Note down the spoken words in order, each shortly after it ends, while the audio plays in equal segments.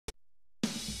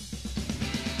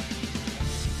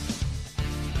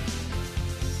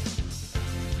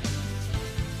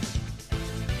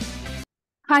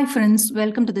Hi friends,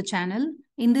 welcome to the channel.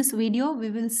 In this video,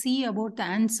 we will see about the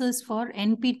answers for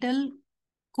Nptel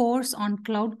course on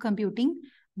cloud computing,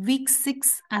 week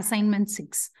 6, assignment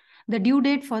 6. The due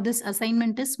date for this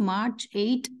assignment is March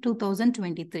 8,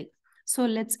 2023. So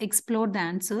let's explore the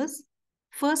answers.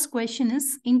 First question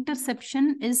is,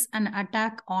 interception is an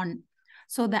attack on.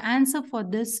 So the answer for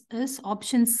this is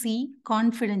option C,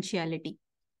 confidentiality.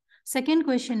 Second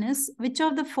question is, which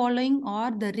of the following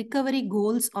are the recovery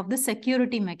goals of the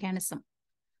security mechanism?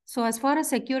 So as far as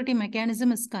security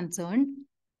mechanism is concerned,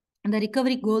 the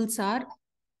recovery goals are,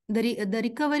 the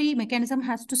recovery mechanism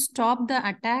has to stop the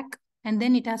attack, and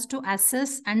then it has to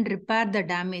assess and repair the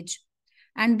damage.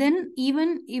 And then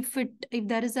even if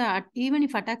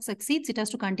attack succeeds, it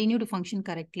has to continue to function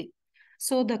correctly.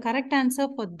 So the correct answer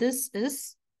for this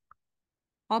is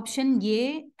option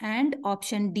A and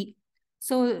option D.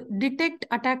 So detect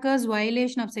attackers'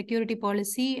 violation of security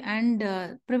policy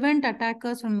and prevent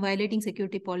attackers from violating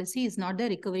security policy is not the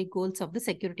recovery goals of the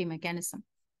security mechanism.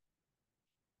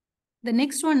 The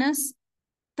next one is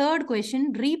third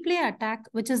question, replay attack,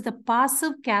 which is the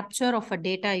passive capture of a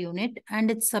data unit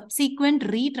and its subsequent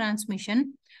retransmission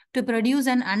to produce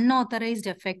an unauthorized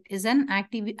effect is an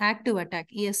active attack.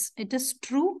 Yes, it is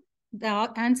true.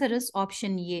 The answer is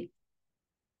option A.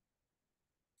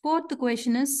 Fourth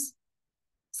question is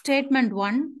Statement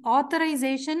 1,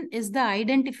 authorization is the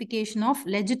identification of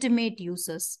legitimate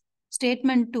users.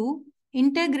 Statement 2,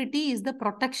 integrity is the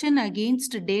protection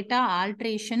against data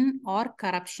alteration or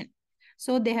corruption.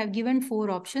 So they have given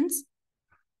 4 options.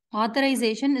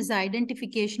 Authorization is the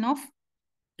identification of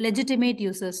legitimate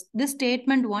users. This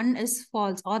statement 1 is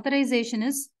false. Authorization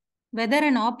is whether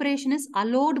an operation is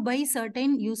allowed by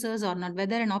certain users or not.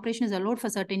 Whether an operation is allowed for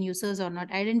certain users or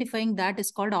not. Identifying that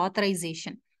is called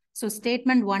authorization. So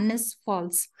statement 1 is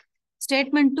false.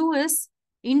 Statement 2 is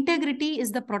integrity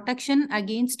is the protection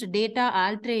against data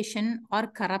alteration or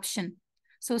corruption.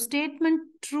 So statement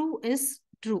true is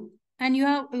true. And you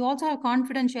also have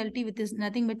confidentiality, which is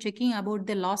nothing but checking about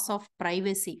the loss of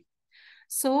privacy.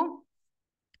 So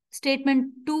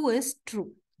statement 2 is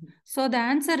true. So the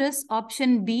answer is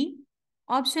option B.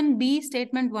 Option B,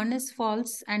 statement 1 is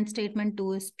false and statement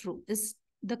 2 is true, is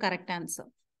the correct answer.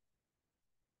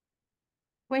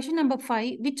 Question number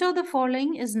 5, which of the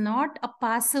following is not a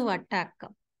passive attack?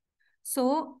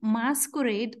 So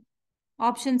masquerade,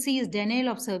 option C is denial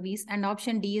of service and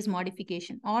option D is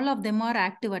modification. All of them are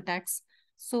active attacks.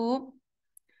 So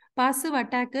passive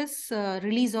attack is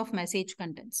release of message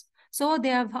contents. So they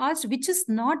have asked which is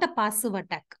not a passive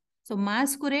attack. So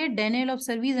masquerade, denial of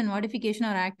service and modification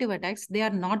are active attacks. They are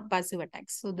not passive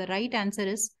attacks. So the right answer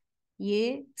is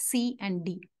A, C and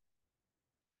D.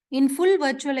 In full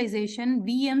virtualization,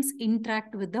 VMs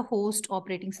interact with the host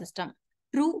operating system.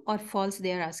 True or false,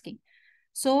 they are asking.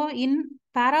 So in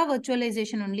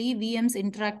para-virtualization only, VMs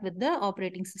interact with the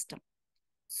operating system.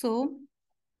 So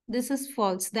this is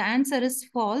false. The answer is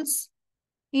false.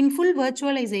 In full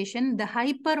virtualization, the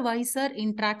hypervisor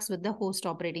interacts with the host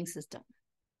operating system.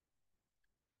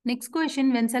 Next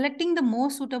question, when selecting the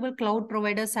most suitable cloud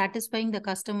provider satisfying the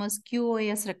customer's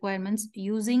QoS requirements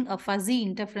using a fuzzy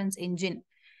interference engine,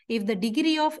 if the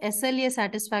degree of SLA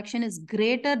satisfaction is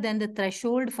greater than the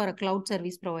threshold for a cloud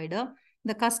service provider,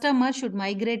 the customer should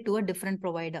migrate to a different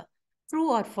provider.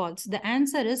 True or false? The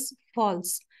answer is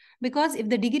false. Because if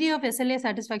the degree of SLA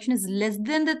satisfaction is less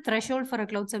than the threshold for a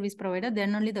cloud service provider,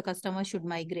 then only the customer should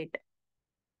migrate.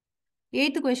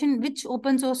 Eighth question, which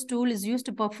open source tool is used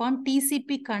to perform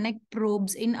TCP connect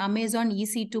probes in Amazon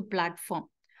EC2 platform?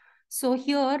 So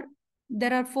here,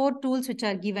 there are 4 tools which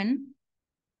are given.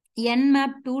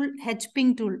 Nmap tool,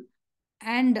 hping tool.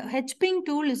 And hping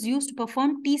tool is used to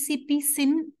perform TCP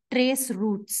SYN trace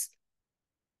routes.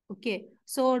 Okay,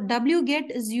 so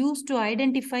wget is used to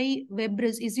identify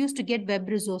is used to get web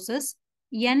resources.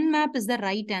 Nmap is the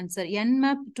right answer.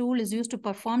 Nmap tool is used to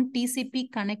perform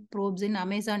TCP connect probes in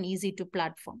Amazon EC2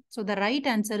 platform. So the right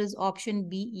answer is option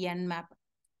B, Nmap.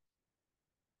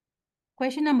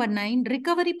 Question number 9,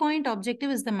 recovery point objective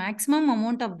is the maximum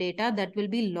amount of data that will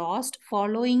be lost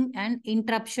following an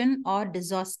interruption or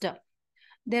disaster.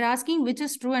 They're asking which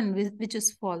is true and which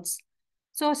is false.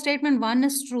 So statement 1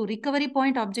 is true. Recovery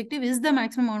point objective is the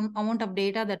maximum amount of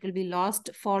data that will be lost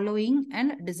following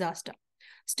an disaster.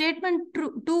 Statement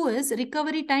 2 is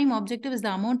recovery time objective is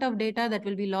the amount of data that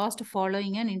will be lost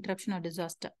following an interruption or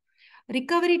disaster.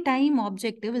 Recovery time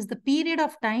objective is the period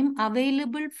of time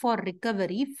available for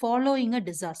recovery following a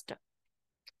disaster.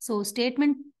 So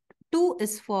statement 2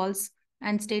 is false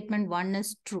and statement 1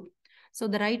 is true. So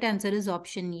the right answer is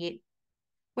option A.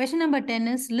 Question number 10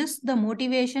 is list the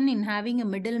motivation in having a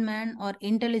middleman or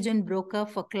intelligent broker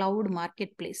for cloud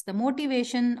marketplace. The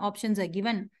motivation options are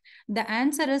given. The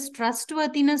answer is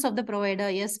trustworthiness of the provider.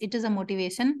 Yes, it is a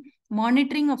motivation.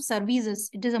 Monitoring of services,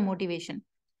 it is a motivation.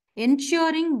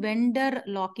 Ensuring vendor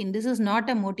lock-in, this is not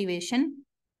a motivation.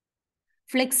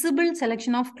 Flexible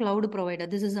selection of cloud provider,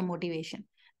 this is a motivation.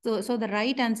 So the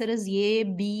right answer is A,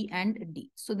 B, and D.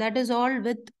 So that is all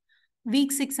with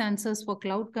week 6 answers for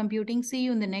cloud computing. See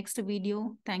you in the next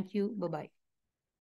video. Thank you. Bye-bye.